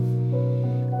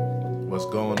What's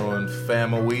going on,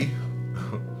 family?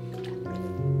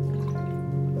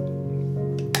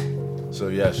 So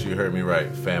yes, you heard me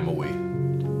right, family.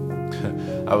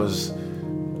 I was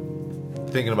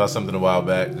thinking about something a while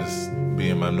back, just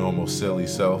being my normal silly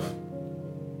self,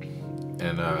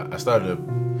 and I started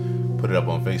to put it up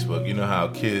on Facebook. You know how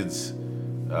kids,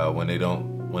 when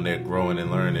they're growing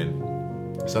and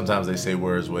learning, sometimes they say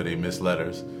words where they miss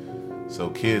letters. So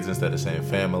kids, instead of saying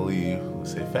family, will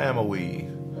say family.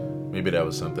 Maybe that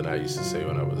was something I used to say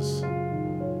when I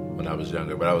was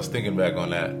younger. But I was thinking back on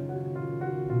that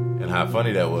and how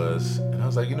funny that was, and I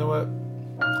was like, you know what?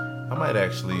 I might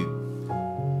actually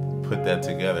put that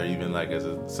together, even like as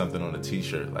something on a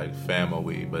T-shirt, like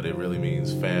family, but it really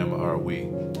means fam are we,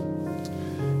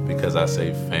 because I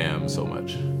say fam so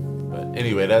much. But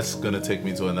anyway, that's gonna take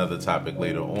me to another topic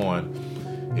later on.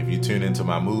 If you tune into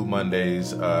my Mood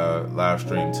Mondays live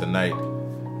stream tonight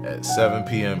at 7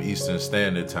 p.m. Eastern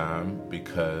Standard Time,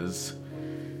 because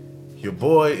your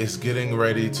boy is getting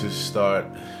ready to start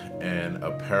an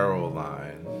apparel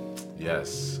line.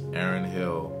 Yes, Aaron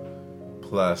Hill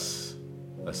plus,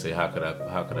 let's see, how could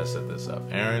I set this up?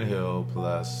 Aaron Hill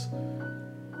plus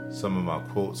some of my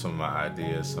quotes, some of my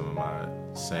ideas, some of my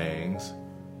sayings,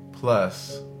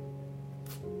 plus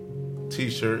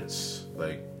t-shirts,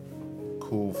 like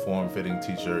cool form-fitting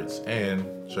t-shirts, and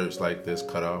shirts like this,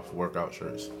 cut-off workout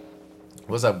shirts.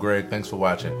 What's up, Greg? Thanks for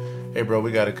watching. Hey, bro,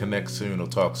 we got to connect soon or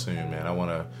talk soon, man. I want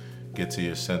to get to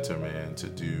your center, man, to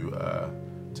do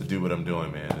what I'm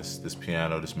doing, man. This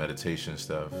piano, this meditation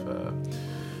stuff.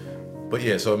 But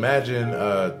yeah, so imagine,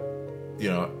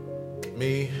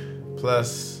 me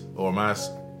plus, or my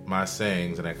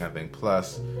sayings and that kind of thing,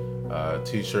 plus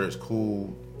t-shirts,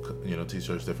 cool,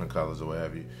 t-shirts, different colors or what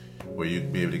have you, where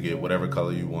you'd be able to get whatever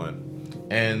color you want,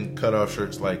 and cut-off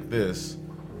shirts like this.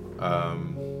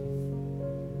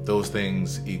 Those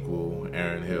things equal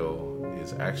Aaron Hill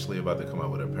is actually about to come out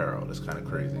with apparel. That's kind of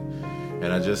crazy. And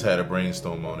I just had a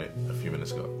brainstorm on it a few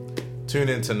minutes ago. Tune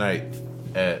in tonight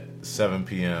at 7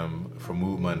 p.m. for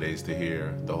Mood Mondays to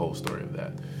hear the whole story of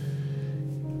that.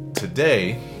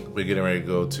 Today, we're getting ready to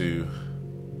go to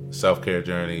self-care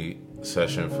journey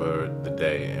session for the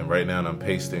day. And right now, I'm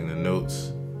pasting the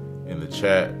notes in the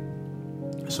chat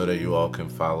so that you all can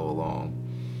follow along.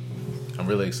 I'm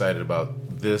really excited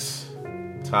about this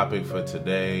topic for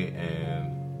today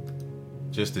and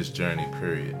just this journey,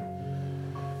 period.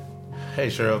 Hey,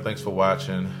 Cheryl, thanks for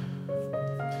watching.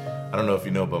 I don't know if you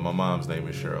know, but my mom's name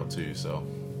is Cheryl too, so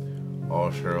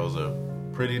all Cheryls are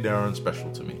pretty darn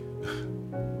special to me.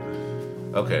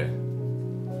 Okay.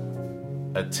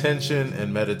 Attention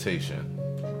and meditation.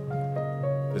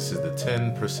 This is the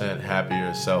 10%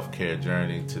 Happier Self-Care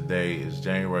Journey. Today is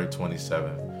January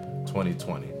 27,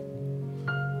 2020.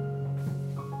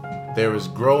 There is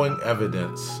growing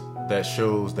evidence that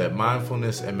shows that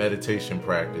mindfulness and meditation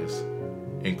practice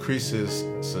increases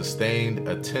sustained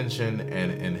attention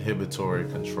and inhibitory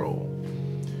control.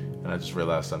 And I just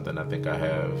realized something. I think I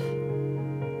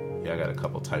got a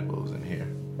couple typos in here.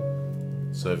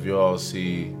 So if you all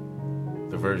see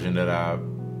the version that I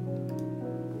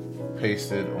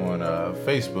pasted on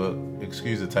Facebook,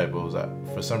 excuse the typos.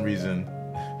 For some reason,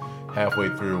 halfway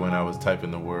through when I was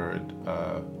typing the word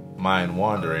mind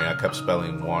wandering, I kept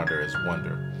spelling wander as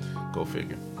wonder. Go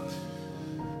figure.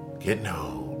 Getting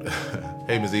old.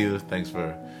 Hey, Ms. Edith, thanks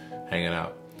for hanging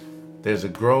out. There's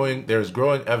growing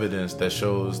evidence that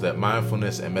shows that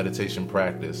mindfulness and meditation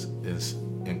practice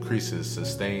increases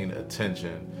sustained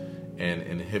attention and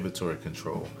inhibitory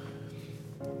control.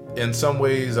 In some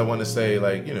ways, I want to say,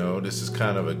 this is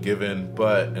kind of a given,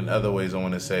 but in other ways, I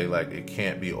want to say, it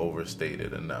can't be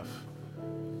overstated enough.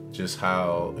 Just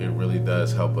how it really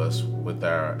does help us with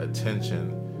our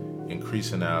attention,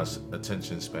 increasing our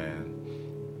attention span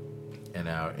and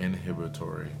our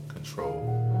inhibitory control.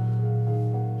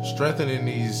 Strengthening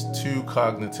these two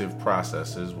cognitive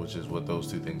processes, which is what those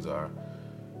two things are,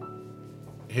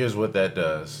 here's what that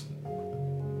does.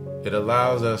 It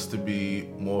allows us to be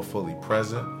more fully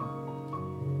present,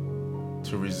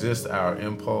 to resist our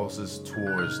impulses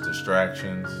towards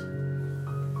distractions,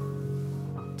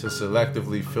 to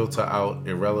selectively filter out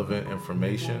irrelevant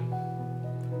information,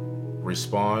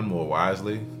 respond more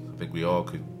wisely. I think we all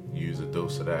could use a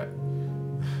dose of that.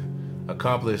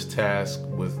 Accomplish tasks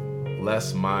with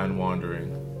less mind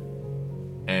wandering,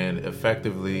 and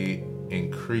effectively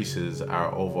increases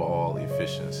our overall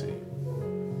efficiency.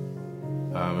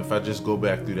 If I just go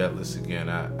back through that list again,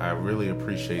 I really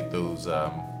appreciate those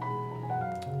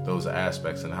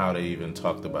aspects and how they even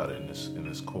talked about it in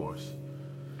this course.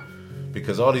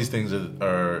 Because all these things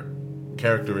are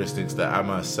characteristics that I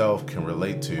myself can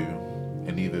relate to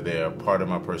and either they are part of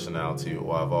my personality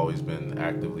or I've always been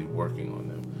actively working on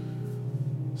them.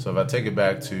 So if I take it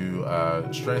back to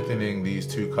strengthening these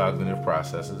two cognitive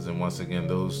processes, and once again,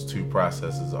 those two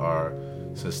processes are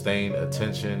sustained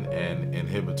attention and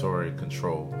inhibitory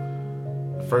control.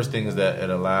 The first thing is that it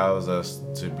allows us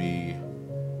to be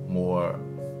more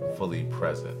fully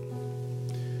present.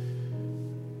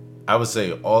 I would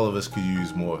say all of us could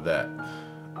use more of that.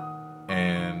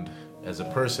 And as a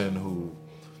person who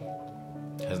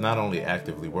has not only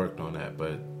actively worked on that,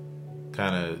 but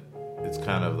it's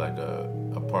kind of like a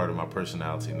part of my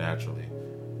personality naturally,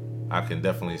 I can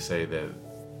definitely say that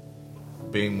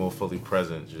being more fully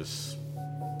present just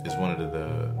is one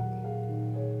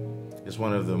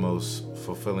of the most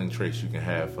fulfilling traits you can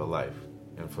have for life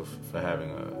and for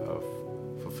having a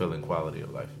fulfilling quality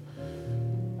of life.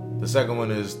 The second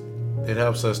one is it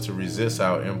helps us to resist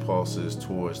our impulses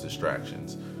towards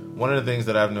distractions. One of the things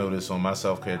that I've noticed on my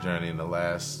self-care journey in the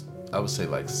last, I would say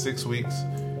like 6 weeks,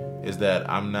 is that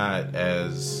I've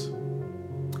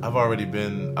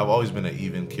always been an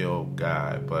even keel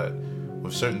guy, but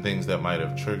with certain things that might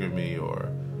have triggered me or,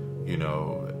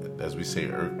 as we say,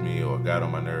 irked me or got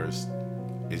on my nerves,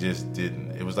 it just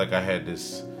didn't. It was like I had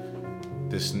this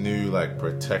new like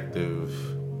protective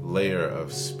layer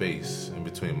of space in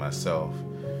between myself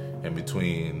and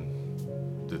between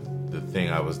the thing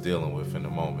I was dealing with in the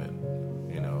moment.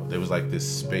 There was like this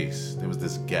space, there was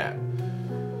this gap.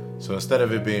 So instead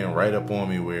of it being right up on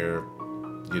me where,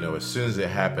 as soon as it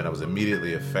happened, I was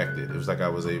immediately affected. It was like I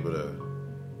was able to,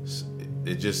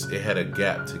 it had a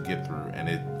gap to get through,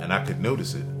 and I could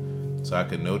notice it. So I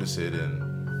could notice it and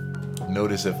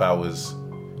notice if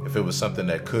it was something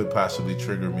that could possibly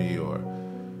trigger me, or,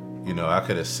 I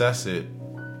could assess it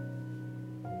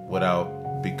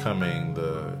without becoming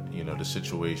the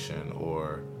situation.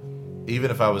 Or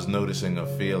even if I was noticing a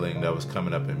feeling that was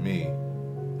coming up in me,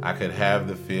 I could have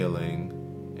the feeling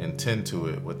and tend to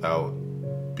it without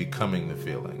becoming the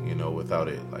feeling, without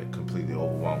it like completely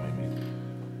overwhelming me.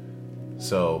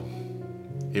 So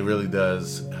it really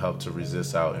does help to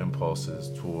resist our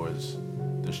impulses towards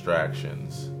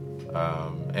distractions.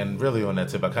 And really on that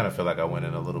tip, I kind of feel like I went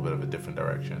in a little bit of a different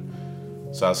direction.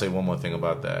 So I'll say one more thing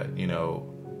about that.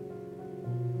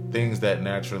 Things that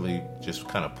naturally just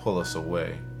kind of pull us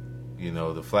away.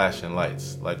 The flashing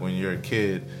lights. Like when you're a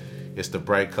kid, it's the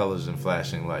bright colors and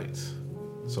flashing lights.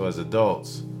 So as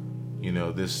adults,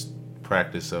 this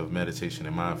practice of meditation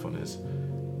and mindfulness,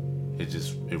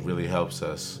 it really helps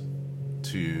us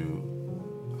to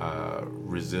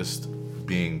resist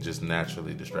being just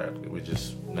naturally distracted. We're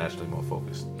just naturally more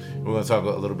focused. We're going to talk a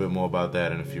little bit more about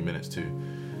that in a few minutes too.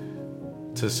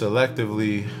 To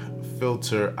selectively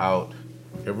filter out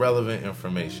irrelevant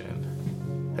information.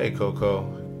 Hey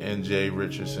Coco, NJ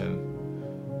Richardson,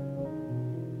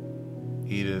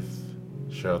 Edith,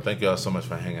 Cheryl, thank you all so much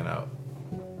for hanging out.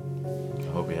 I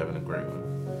hope you're having a great one.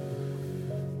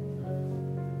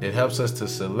 It helps us to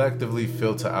selectively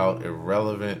filter out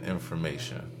irrelevant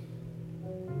information.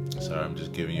 Sorry, I'm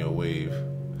just giving you a wave.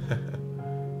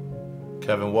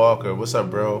 Kevin Walker, what's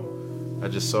up, bro? I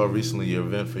just saw recently your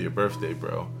event for your birthday,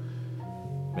 bro.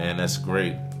 Man, that's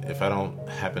great. If I don't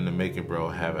happen to make it, bro,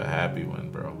 have a happy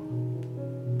one, bro.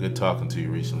 Good talking to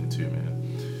you recently too,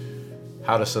 man.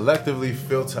 How to selectively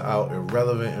filter out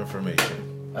irrelevant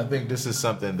information. I think this is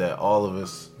something that all of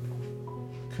us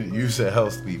could use a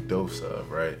healthy dose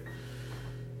of, right?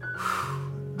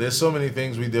 There's so many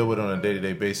things we deal with on a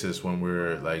day-to-day basis when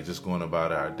we're like just going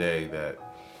about our day that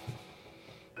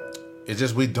it's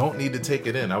just we don't need to take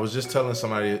it in. I was just telling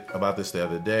somebody about this the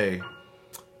other day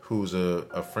who's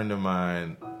a friend of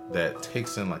mine that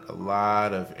takes in like a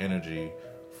lot of energy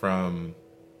from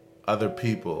other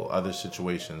people, other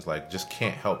situations, like just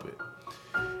can't help it.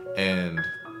 And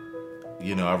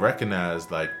I recognize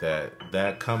like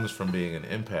that comes from being an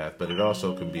empath, but it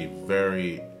also can be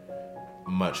very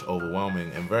much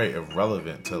overwhelming and very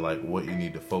irrelevant to like what you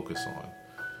need to focus on.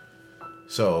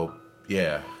 So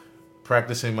yeah,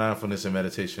 practicing mindfulness and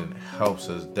meditation helps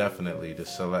us definitely to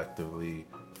selectively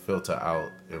filter out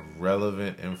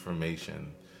irrelevant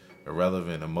information,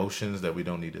 irrelevant emotions that we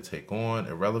don't need to take on,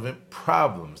 irrelevant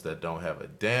problems that don't have a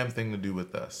damn thing to do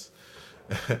with us.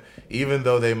 Even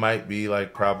though they might be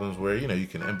like problems where, you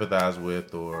can empathize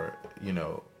with, or,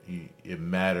 it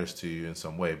matters to you in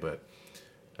some way. But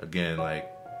again, like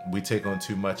we take on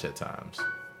too much at times.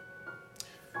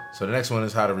 So the next one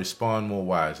is how to respond more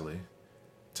wisely.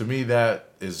 To me, that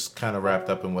is kind of wrapped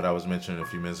up in what I was mentioning a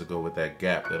few minutes ago with that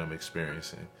gap that I'm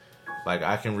experiencing. Like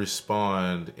I can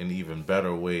respond in even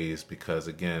better ways because,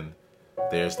 again,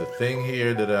 there's the thing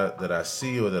here that I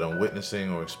see or that I'm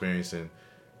witnessing or experiencing.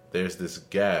 There's this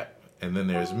gap and then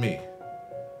there's me.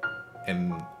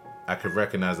 And I could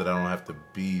recognize that I don't have to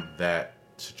be that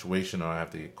situation, or I have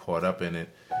to get caught up in it.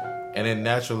 And it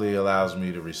naturally allows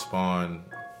me to respond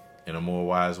in a more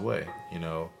wise way. You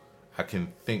know, I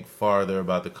can think farther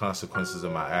about the consequences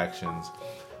of my actions.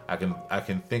 I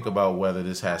can think about whether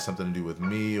this has something to do with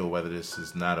me or whether this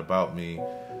is not about me.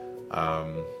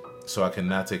 So I can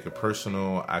not take it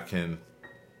personal. I can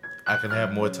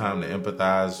have more time to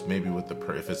empathize, maybe with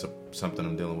if it's something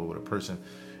I'm dealing with a person,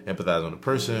 empathize on the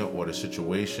person or the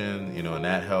situation, you know, and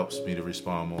that helps me to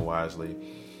respond more wisely.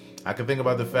 I can think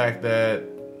about the fact that,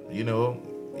 you know,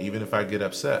 even if I get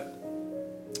upset,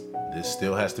 this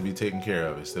still has to be taken care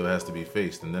of. It still has to be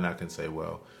faced. And then I can say,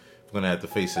 well, if I'm going to have to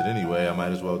face it anyway, I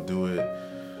might as well do it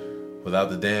without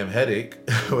the damn headache,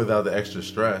 without the extra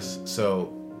stress.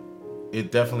 So it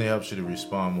definitely helps you to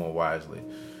respond more wisely.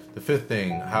 The fifth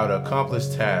thing, how to accomplish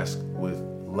tasks with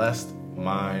less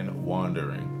mind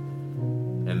wandering.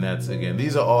 And that's, again,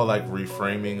 these are all like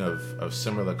reframing of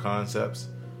similar concepts.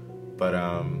 But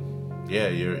yeah,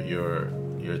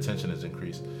 your attention is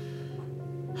increased.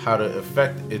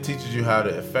 It teaches you how to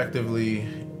effectively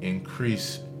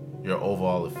increase your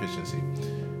overall efficiency.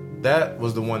 That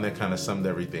was the one that kind of summed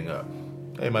everything up.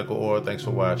 Hey, Michael Orr, thanks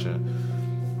for watching.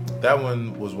 That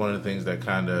one was one of the things that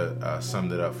kind of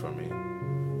summed it up for me,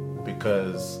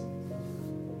 because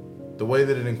the way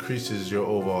that it increases your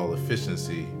overall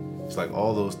efficiency, it's like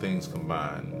all those things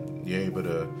combined. You're able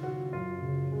to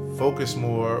focus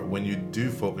more. When you do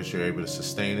focus, you're able to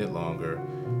sustain it longer.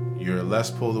 You're less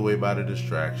pulled away by the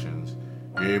distractions.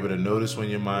 You're able to notice when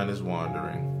your mind is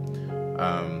wandering.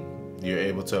 You're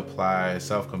able to apply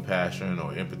self-compassion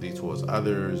or empathy towards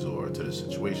others or to the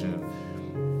situation.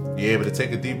 You're able to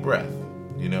take a deep breath.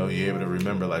 You know, you're able to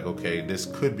remember, like, okay, this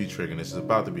could be triggering. This is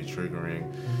about to be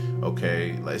triggering.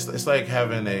 Okay, it's like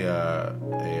having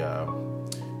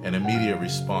an immediate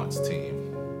response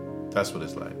team. That's what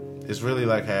it's like. It's really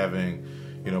like having,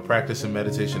 you know, practicing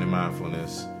meditation and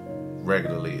mindfulness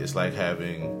regularly. It's like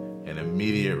having an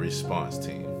immediate response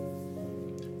team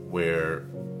where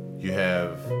you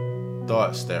have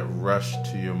thoughts that rush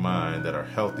to your mind that are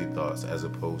healthy thoughts, as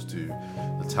opposed to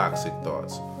the toxic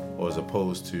thoughts, or as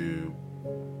opposed to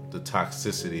the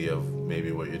toxicity of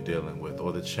maybe what you're dealing with,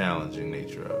 or the challenging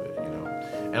nature of it, you know.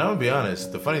 And I'm gonna be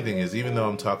honest, the funny thing is, even though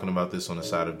I'm talking about this on the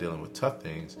side of dealing with tough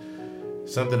things,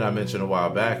 something I mentioned a while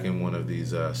back in one of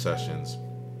these sessions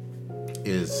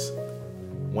is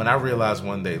when I realized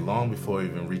one day, long before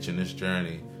even reaching this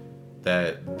journey,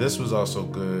 that this was also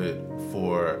good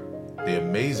for the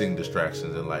amazing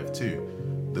distractions in life too,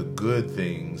 the good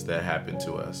things that happen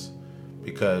to us,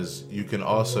 because you can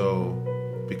also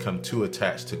become too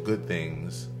attached to good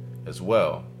things as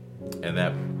well, and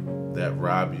that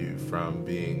rob you from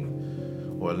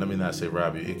being, or let me not say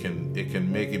rob you, it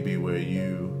can make it be where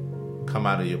you come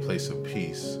out of your place of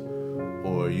peace,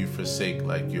 or you forsake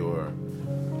like your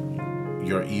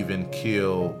even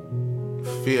keel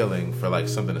feeling for like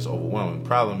something that's overwhelming.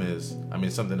 Problem is, I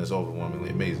mean, something that's overwhelmingly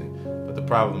amazing, but the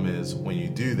problem is when you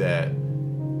do that,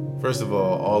 first of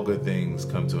all good things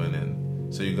come to an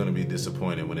end, so you're going to be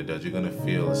disappointed when it does. You're going to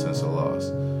feel a sense of loss.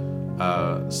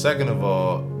 Second of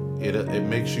all, it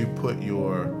makes you put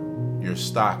your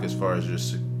stock, as far as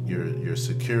your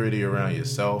security around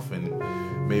yourself, and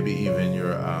maybe even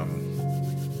your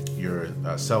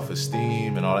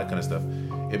self-esteem and all that kind of stuff.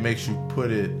 It makes you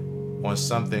put it on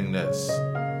something that's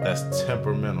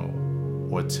temperamental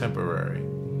or temporary,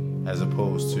 as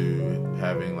opposed to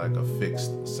having like a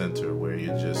fixed center where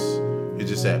you're just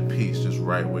at peace, just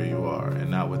right where you are,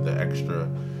 and not with the extra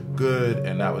good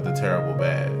and not with the terrible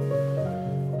bad.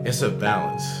 It's a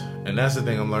balance, and that's the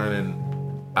thing I'm learning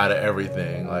out of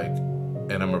everything, like,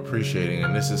 and I'm appreciating,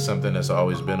 and this is something that's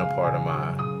always been a part of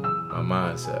my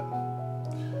mindset.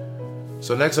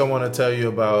 So next I want to tell you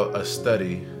about a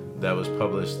study that was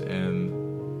published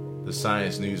in the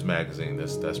Science News magazine.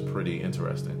 That's pretty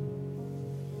interesting.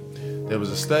 There was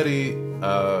a study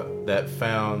that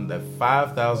found that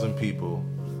 5,000 people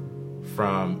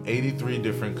from 83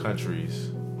 different countries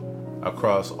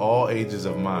across all ages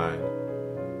of mind,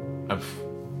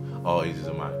 all ages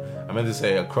of mind, I meant to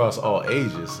say across all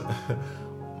ages,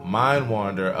 mind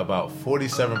wander about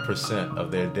 47%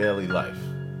 of their daily life.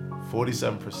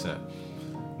 47%.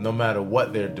 No matter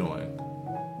what they're doing.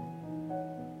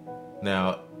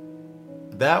 Now,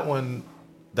 that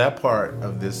part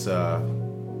of this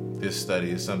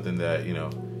study is something that, you know,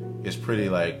 is pretty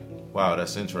like, wow,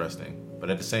 that's interesting.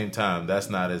 But at the same time, that's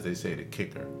not, as they say, the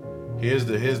kicker. Here's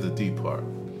the deep part.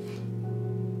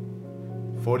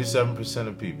 47%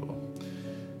 of people,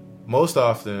 most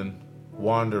often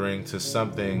wandering to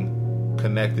something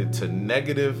connected to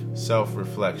negative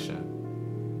self-reflection,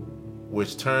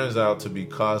 which turns out to be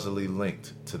causally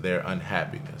linked to their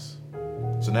unhappiness.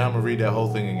 So now I'm going to read that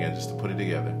whole thing again just to put it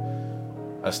together.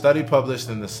 A study published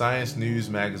in the Science News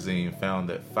magazine found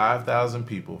that 5,000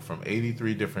 people from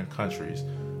 83 different countries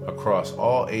across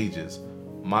all ages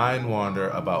mind wander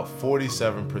about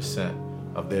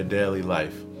 47% of their daily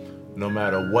life, no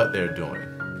matter what they're doing.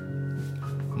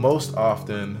 Most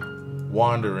often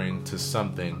wandering to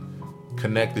something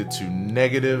connected to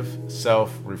negative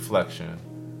self-reflection,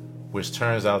 which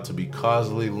turns out to be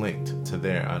causally linked to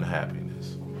their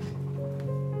unhappiness.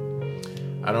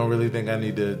 I don't really think I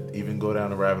need to even go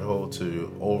down the rabbit hole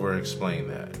to over-explain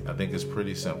that. I think it's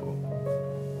pretty simple.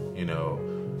 You know,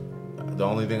 the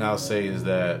only thing I'll say is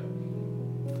that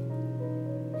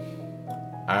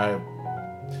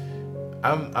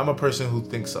I'm a person who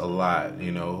thinks a lot,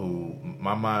 you know, who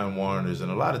my mind wanders,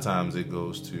 and a lot of times it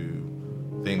goes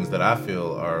to things that I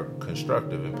feel are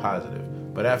constructive and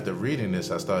positive. But after reading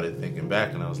this, I started thinking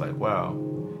back, and I was like, wow,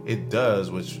 it does,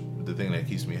 which the thing that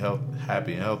keeps me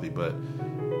happy and healthy. But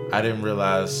I didn't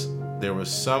realize there were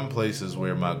some places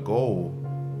where my goal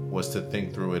was to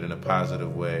think through it in a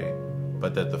positive way,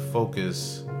 but that the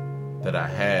focus that I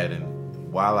had,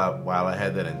 and while I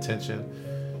had that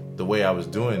intention, the way I was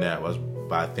doing that was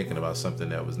by thinking about something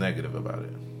that was negative about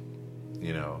it,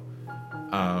 you know.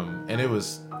 And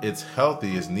it's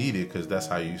healthy, it's needed, because that's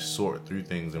how you sort through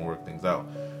things and work things out.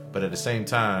 But at the same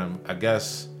time, I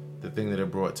guess the thing that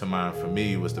it brought to mind for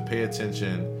me was to pay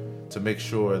attention, to make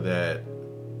sure that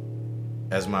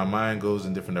as my mind goes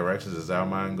in different directions, as our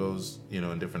mind goes, you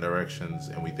know, in different directions,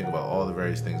 and we think about all the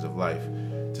various things of life,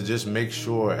 to just make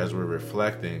sure as we're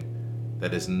reflecting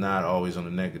that it's not always on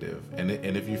the negative. And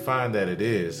if you find that it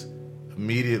is,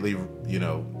 immediately, you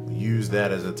know, use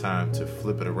that as a time to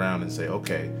flip it around and say,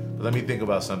 okay, let me think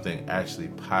about something actually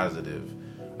positive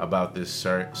about this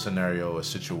scenario or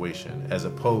situation, as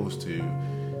opposed to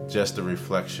just a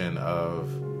reflection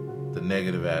of the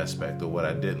negative aspect or what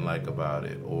I didn't like about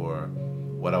it or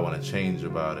what I want to change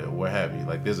about it or what have you.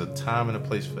 Like, there's a time and a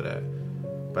place for that.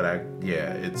 But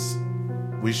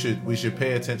we should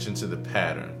pay attention to the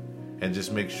pattern and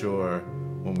just make sure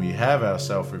when we have our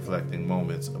self-reflecting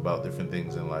moments about different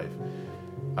things in life,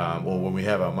 or when we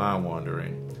have our mind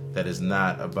wandering, that it's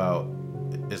not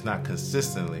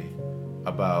consistently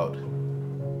about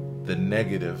the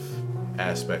negative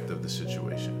aspect of the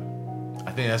situation.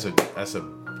 I think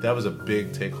that was a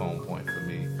big take-home point for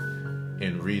me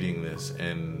in reading this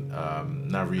and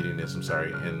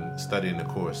in studying the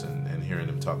course and hearing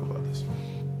them talk about this.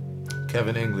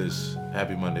 Kevin English,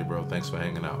 happy Monday, bro. Thanks for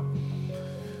hanging out.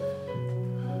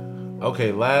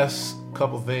 Okay, last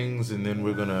couple things, and then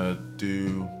we're gonna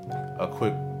do a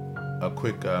quick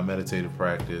meditative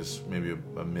practice, maybe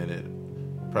a minute,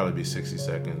 probably be 60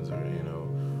 seconds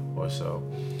or so,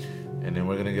 and then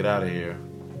we're gonna get out of here.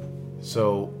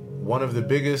 So one of the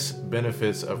biggest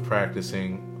benefits of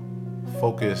practicing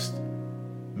focused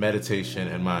meditation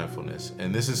and mindfulness,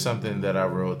 and this is something that I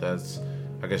wrote, that's,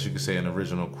 I guess you could say, an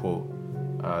original quote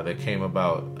that came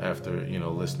about after, you know,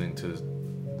 listening to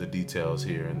the details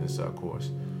here in this course.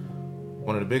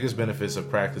 One of the biggest benefits of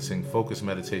practicing focused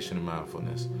meditation and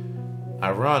mindfulness.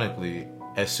 Ironically,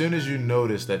 as soon as you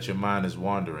notice that your mind is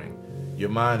wandering, your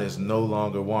mind is no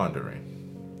longer wandering.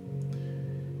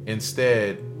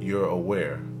 Instead, you're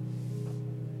aware.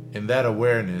 In that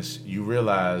awareness, you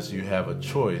realize you have a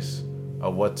choice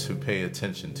of what to pay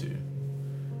attention to.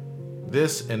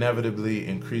 This inevitably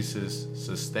increases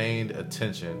sustained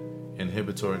attention,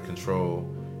 inhibitory control,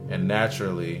 and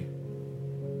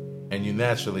you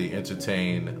naturally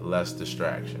entertain less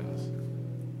distractions.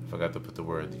 I forgot to put the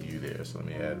word "you" there, so let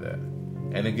me add that.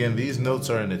 And again, these notes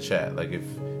are in the chat. Like, if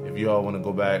you all want to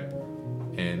go back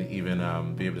and even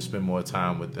be able to spend more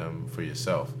time with them for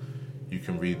yourself, you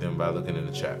can read them by looking in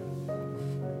the chat.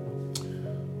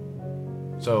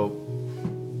 So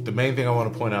the main thing I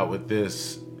want to point out with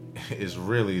this is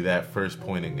really that first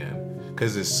point again,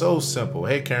 because it's so simple.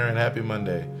 Hey Karen, happy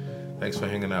Monday. Thanks for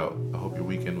hanging out. I hope your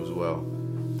weekend was well.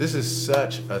 This is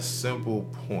such a simple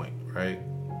point, right?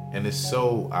 And it's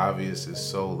so obvious. It's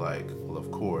so like, well,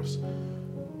 of course.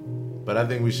 But I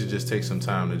think we should just take some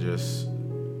time to just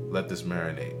let this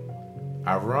marinate.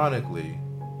 Ironically,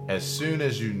 as soon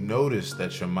as you notice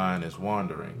that your mind is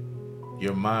wandering,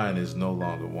 your mind is no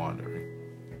longer wandering.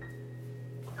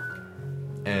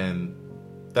 And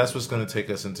that's what's going to take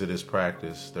us into this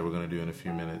practice that we're going to do in a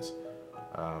few minutes,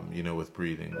 with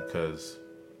breathing, because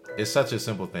it's such a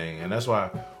simple thing. And that's why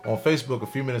on Facebook a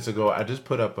few minutes ago, I just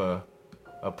put up a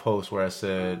post where I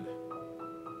said,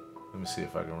 let me see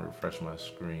if I can refresh my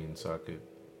screen so I could.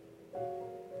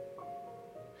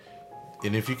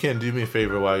 And if you can, do me a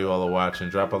favor while you all are watching,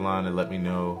 drop a line and let me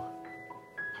know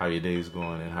how your day's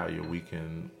going and how your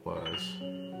weekend was.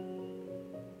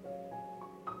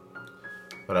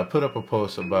 But I put up a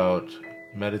post about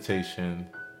meditation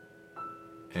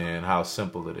and how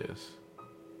simple it is.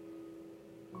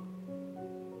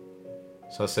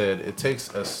 So I said, it takes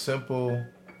a simple,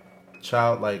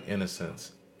 childlike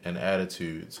innocence and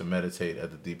attitude to meditate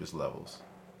at the deepest levels.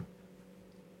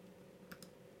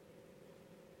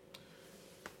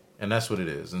 And that's what it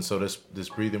is. And so this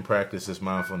breathing practice, this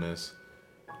mindfulness,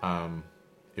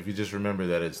 if you just remember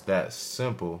that it's that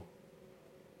simple,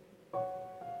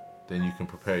 then you can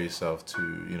prepare yourself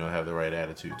to, have the right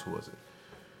attitude towards it.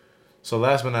 So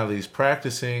last but not least,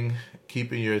 practicing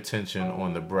keeping your attention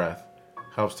on the breath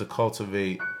helps to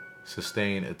cultivate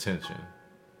sustained attention.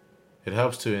 It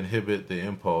helps to inhibit the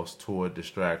impulse toward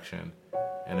distraction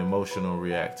and emotional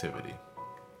reactivity.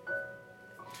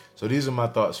 So these are my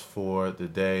thoughts for the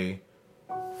day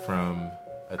from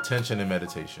attention and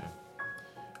meditation.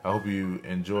 I hope you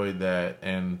enjoyed that.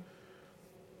 And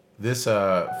this,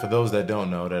 for those that don't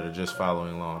know, that are just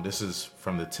following along, this is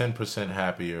from the 10%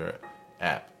 Happier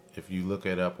app. If you look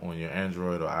it up on your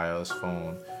Android or iOS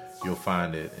phone, you'll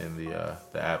find it in the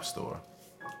App Store.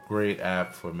 Great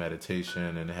app for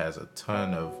meditation, and it has a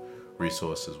ton of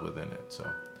resources within it. So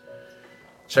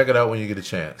check it out when you get a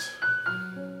chance.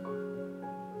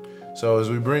 So as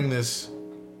we bring this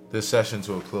session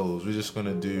to a close, we're just going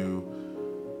to do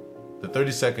the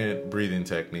 30-second breathing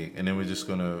technique, and then we're just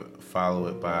going to follow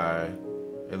it by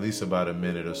at least about a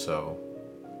minute or so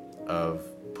of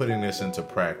putting this into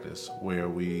practice, where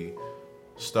we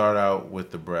start out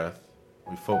with the breath,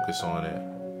 we focus on it,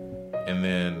 and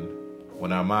then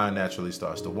when our mind naturally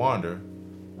starts to wander,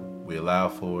 we allow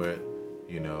for it.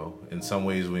 In some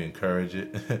ways we encourage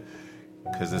it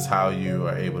because it's how you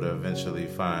are able to eventually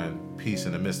find peace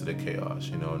in the midst of the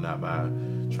chaos, not by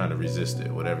trying to resist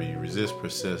it. Whatever you resist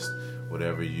persists.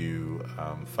 Whatever you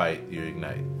fight, you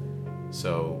ignite.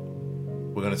 So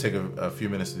we're going to take a few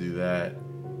minutes to do that.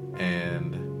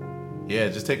 And yeah,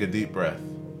 just take a deep breath,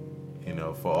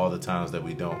 for all the times that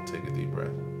we don't take a deep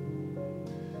breath.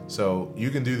 So you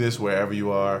can do this wherever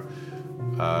you are.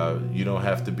 You don't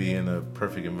have to be in a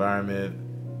perfect environment.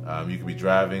 You could be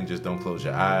driving, just don't close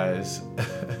your eyes.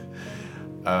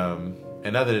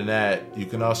 And other than that, you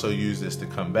can also use this to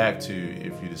come back to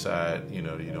if you decide, you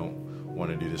don't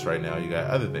want to do this right now. You got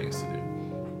other things to do.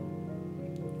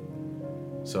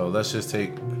 So let's just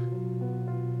take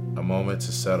a moment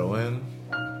to settle in.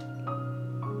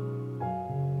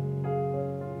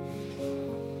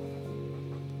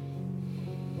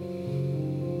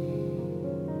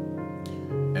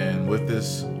 And with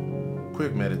this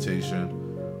quick meditation,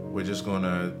 we're just going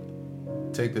to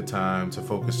take the time to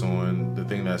focus on the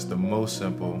thing that's the most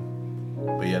simple,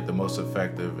 but yet the most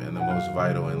effective and the most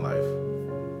vital in life.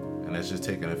 And that's just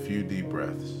taking a few deep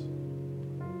breaths.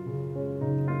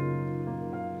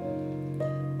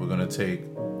 We're going to take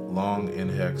long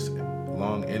inhales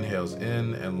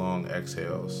in and long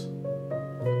exhales.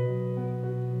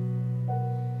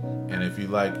 And if you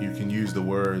like, you can use the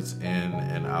words in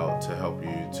and out to help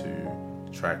you to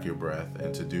track your breath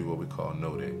and to do what we call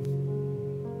noting.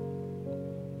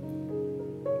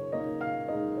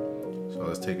 So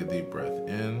let's take a deep breath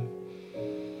in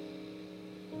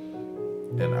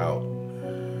and out.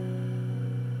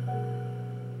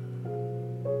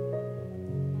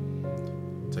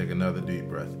 Take another deep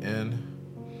breath in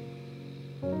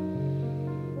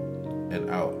and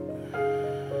out.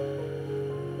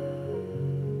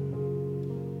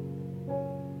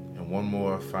 And one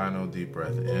more final deep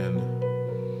breath in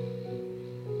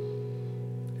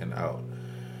and out.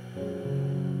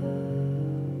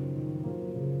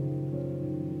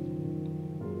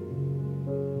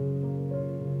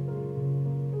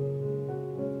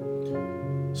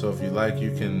 So if you like,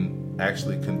 you can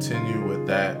actually continue with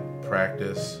that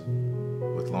practice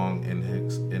with long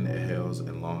inhales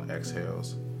and long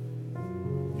exhales.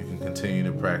 You can continue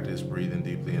to practice breathing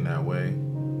deeply in that way,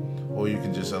 or you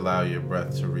can just allow your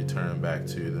breath to return back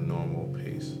to the normal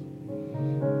pace.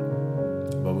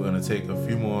 But we're going to take a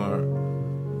few more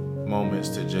moments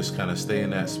to just kind of stay in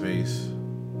that space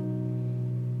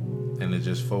and to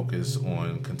just focus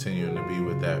on continuing to be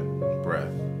with that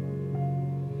breath.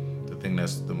 The thing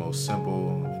that's the most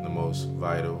simple and the most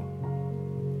vital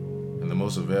and the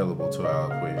most available to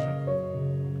our equation.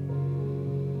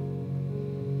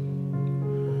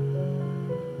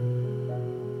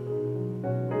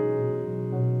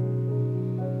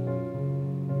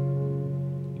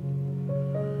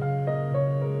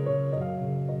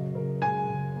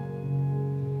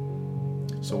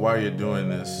 So while you're doing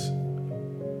this,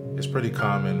 it's pretty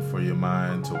common for your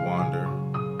mind to wander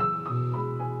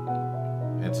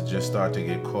and to just start to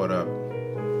get caught up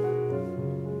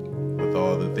with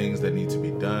all the things that need to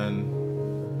be done,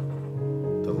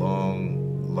 the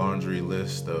long laundry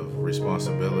list of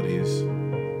responsibilities,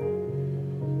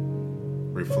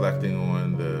 reflecting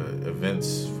on the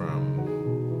events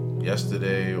from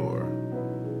yesterday or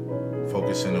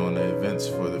focusing on the events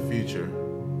for the future.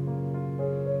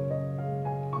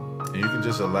 And you can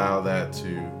just allow that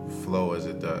to flow as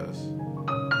it does.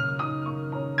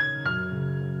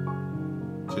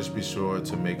 Just be sure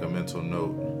to make a mental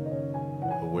note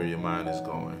of where your mind is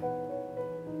going.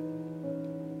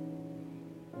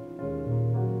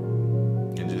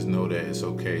 And just know that it's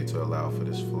okay to allow for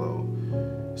this flow.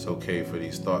 It's okay for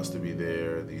these thoughts to be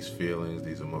there, these feelings,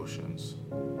 these emotions.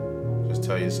 Just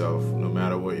tell yourself, no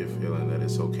matter what you're feeling, that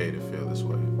it's okay to feel this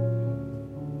way.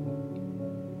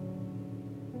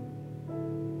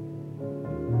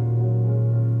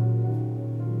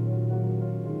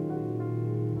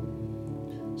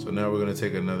 So now we're going to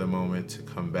take another moment to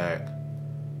come back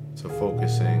to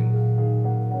focusing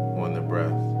on the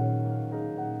breath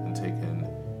and taking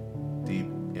deep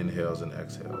inhales and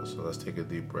exhales. So let's take a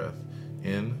deep breath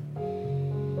in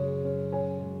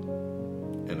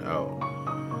and out.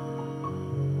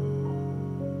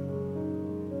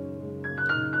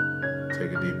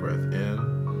 Take a deep breath in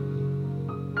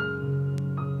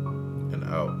and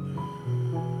out.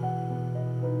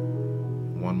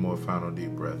 One more final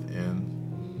deep breath in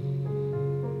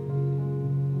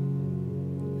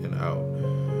and out.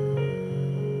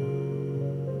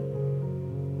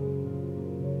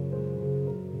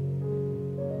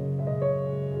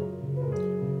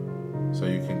 So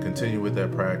you can continue with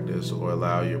that practice or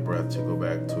allow your breath to go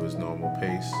back to its normal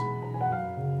pace.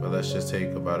 But let's just take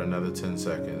about another 10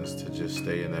 seconds to just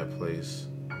stay in that place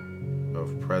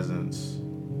of presence,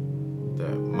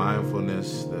 that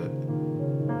mindfulness, that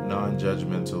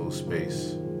non-judgmental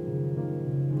space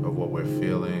of what we're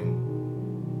feeling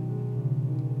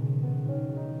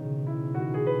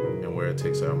and where it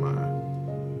takes our mind.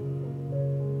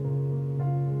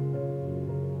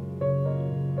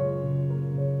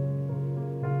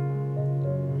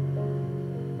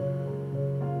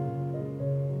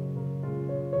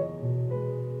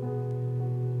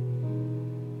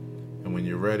 When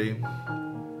you're ready,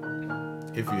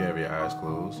 if you have your eyes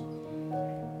closed,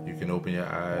 you can open your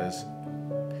eyes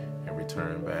and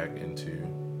return back into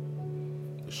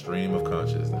the stream of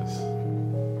consciousness.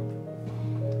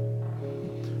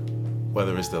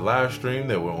 Whether it's the live stream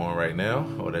that we're on right now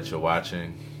or that you're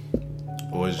watching,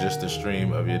 or it's just the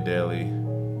stream of your daily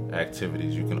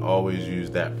activities, you can always use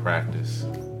that practice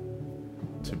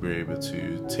to be able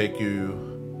to take you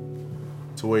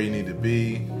to where you need to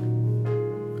be,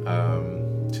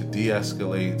 to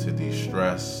de-escalate, to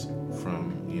de-stress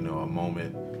from, a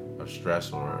moment of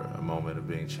stress or a moment of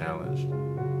being challenged.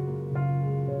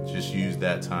 Just use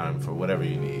that time for whatever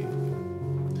you need.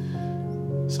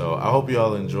 So I hope you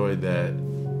all enjoyed that.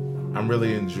 I'm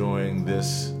really enjoying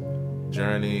this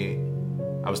journey.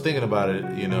 I was thinking about it,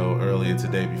 earlier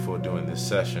today before doing this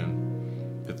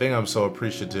session. The thing I'm so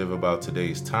appreciative about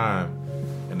today's time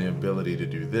and the ability to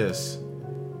do this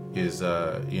is,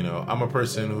 I'm a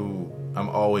person who I'm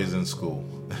always in school.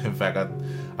 In fact,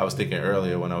 I was thinking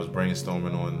earlier when I was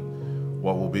brainstorming on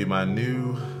what will be my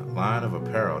new line of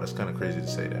apparel. That's kind of crazy to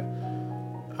say that.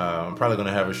 I'm probably going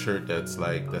to have a shirt that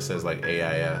says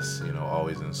AIS,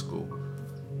 always in school.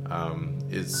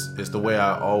 It's the way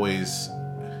I always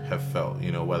have felt,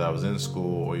 whether I was in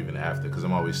school or even after, because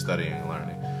I'm always studying and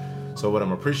learning. So what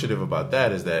I'm appreciative about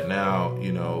that is that now,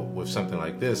 with something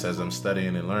like this, as I'm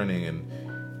studying and learning and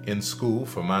in school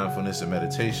for mindfulness and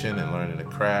meditation and learning a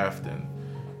craft and,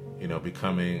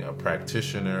 becoming a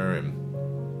practitioner and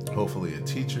hopefully a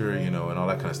teacher, and all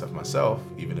that kind of stuff myself,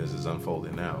 even as it's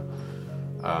unfolding now.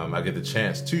 I get the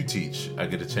chance to teach. I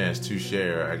get a chance to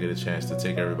share. I get a chance to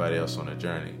take everybody else on a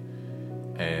journey.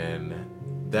 And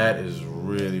that is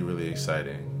really, really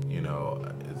exciting.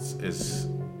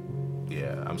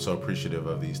 I'm so appreciative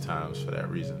of these times for that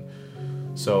reason.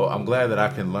 So I'm glad that I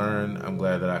can learn, I'm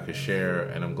glad that I could share,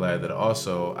 and I'm glad that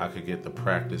also I could get the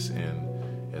practice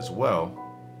in as well,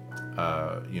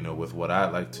 with what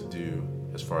I'd like to do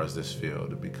as far as this field,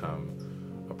 to become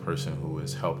a person who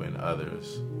is helping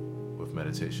others with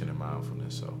meditation and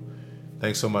mindfulness. So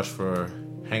thanks so much for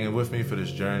hanging with me for this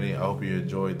journey. I hope you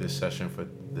enjoyed this session for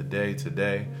the day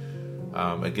today.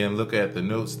 Again, look at the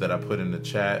notes that I put in the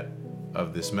chat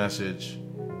of this message,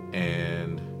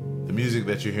 and the music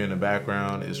that you hear in the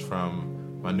background is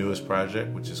from my newest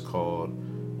project, which is called,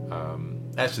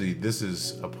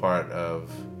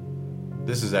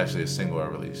 this is actually a single I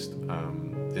released.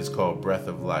 It's called Breath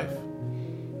of Life,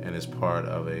 and it's part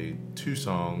of a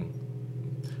 2-song,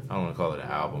 I don't want to call it an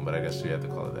album, but I guess you have to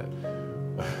call it that,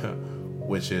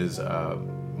 which is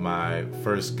my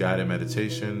first guided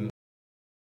meditation.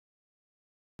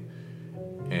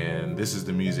 And this is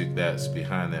the music that's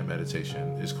behind that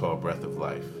meditation. It's called Breath of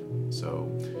Life. So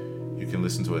you can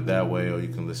listen to it that way, or you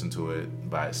can listen to it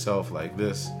by itself like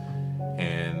this.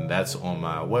 And that's on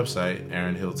my website,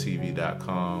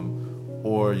 aaronhilltv.com,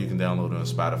 or you can download it on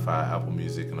Spotify, Apple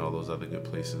Music, and all those other good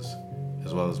places,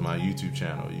 as well as my YouTube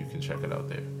channel. You can check it out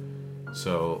there.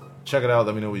 So check it out.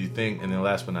 Let me know what you think. And then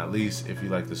last but not least, if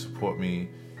you'd like to support me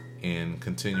in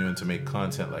continuing to make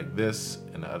content like this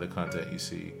and the other content you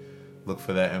see, look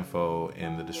for that info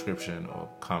in the description or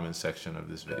comment section of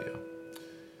this video.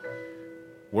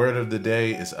 Word of the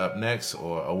day is up next,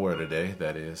 or a word a day,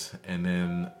 that is. And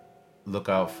then look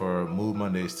out for Mood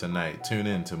Mondays tonight. Tune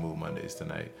in to Mood Mondays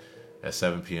tonight at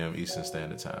 7 p.m. Eastern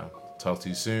Standard Time. Talk to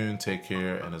you soon. Take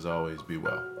care. And as always, be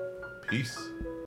well. Peace.